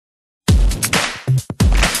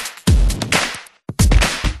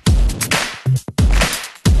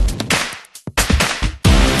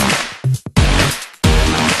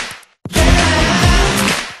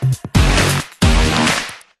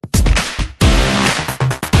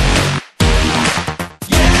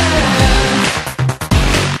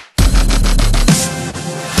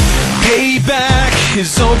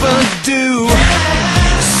is overdue.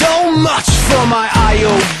 So much for my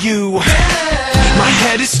I.O.U. My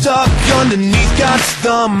head is stuck underneath God's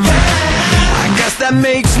thumb. I guess that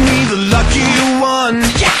makes me the lucky one.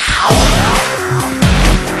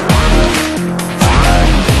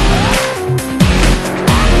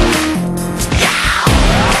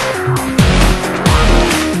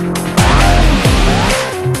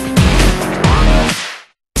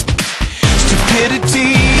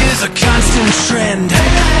 Stupidity is a constant trend.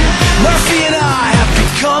 Murphy and I have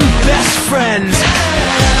become best friends.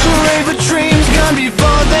 Hooray for dreams gone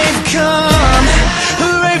before they've come.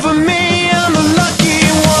 Hooray for me, I'm the lucky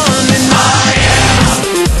one. And I am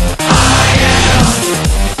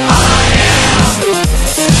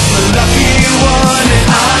the lucky one. And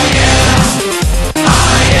I am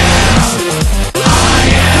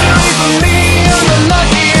Hooray for me, I'm the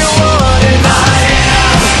lucky one. And I am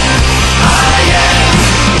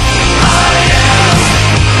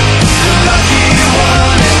the lucky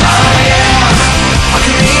one. And I am a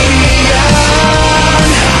comedian.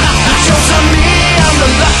 The joke's on me, I'm the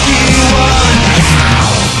lucky one.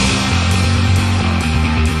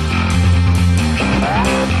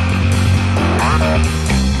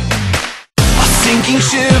 A sinking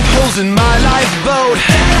ship holes in my lifeboat.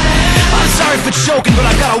 I'm sorry for choking, but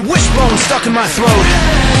I got a wishbone stuck in my throat.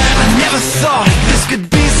 I never thought this could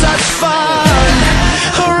be such fun.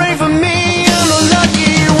 Hooray for me, I'm the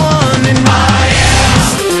lucky one. And I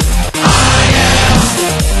am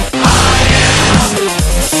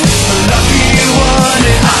the lucky one.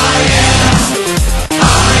 And I am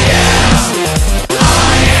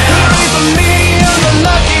Hooray for me, I'm the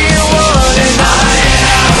lucky one. And I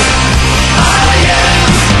am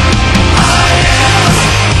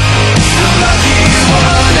the lucky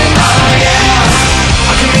one. And I am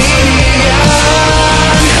a comedian.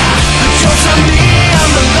 The joke's on me, I'm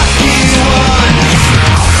the lucky one.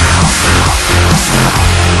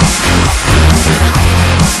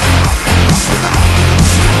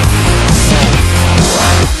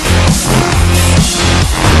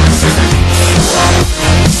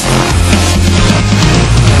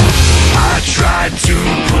 I tried to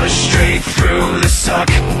push straight through the suck,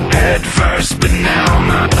 head first, but now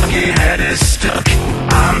my lucky head is stuck.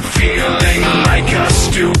 I'm feeling like a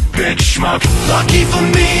stupid schmuck. Lucky for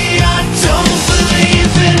me, I don't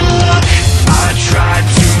believe in luck. I tried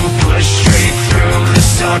to push straight through the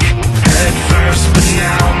suck, head first, but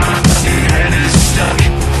now my lucky head is stuck.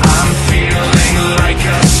 I'm feeling like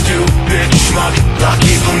a stupid schmuck.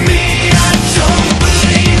 Lucky for me, I don't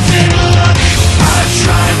believe in luck. I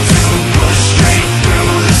tried to push straight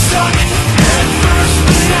through the suck, head first,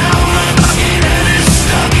 but now my lucky head is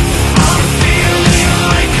stuck. I'm feeling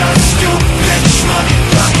like a stupid schmuck.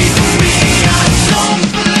 Lucky for me, I don't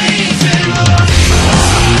believe in luck.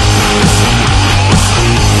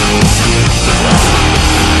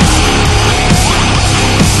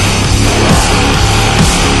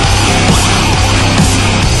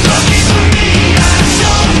 Lucky for me, I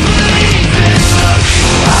don't believe in luck.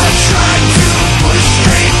 I tried to push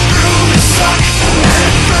straight through the suck, head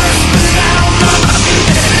first, but now my lucky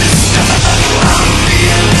head is stuck. I'm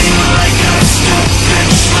feeling like a stupid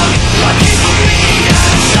schmuck. Lucky for me,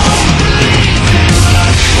 I don't believe in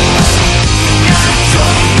luck. I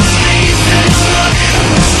don't believe in luck.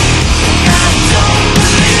 I don't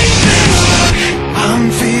believe in luck. I'm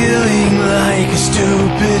feeling like a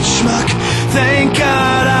stupid schmuck. Thank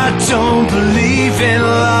God I don't believe in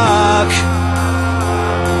luck.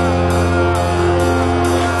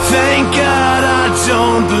 Thank God I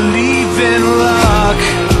don't believe in luck.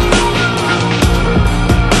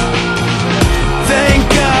 Thank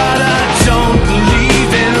God I don't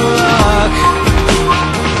believe in luck.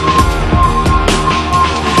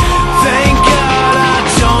 Thank God I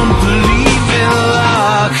don't believe in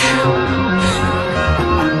luck.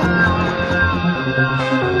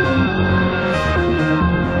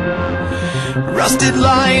 Rusted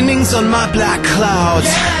linings on my black clouds.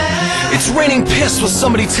 It's raining piss, will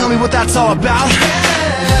somebody tell me what that's all about?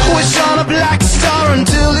 Wish on a black star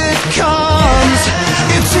until it comes.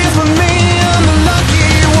 It's here for me, I'm the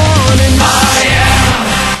lucky one. And I am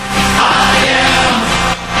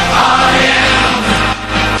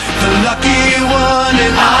the lucky one.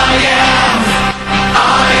 And I am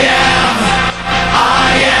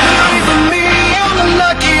Hooray for me, I'm the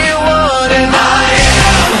lucky one. And I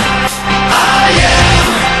am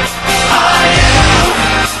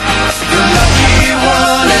the lucky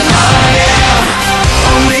one. And I am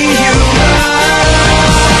only human.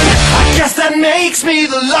 I guess that makes me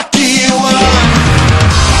the lucky one.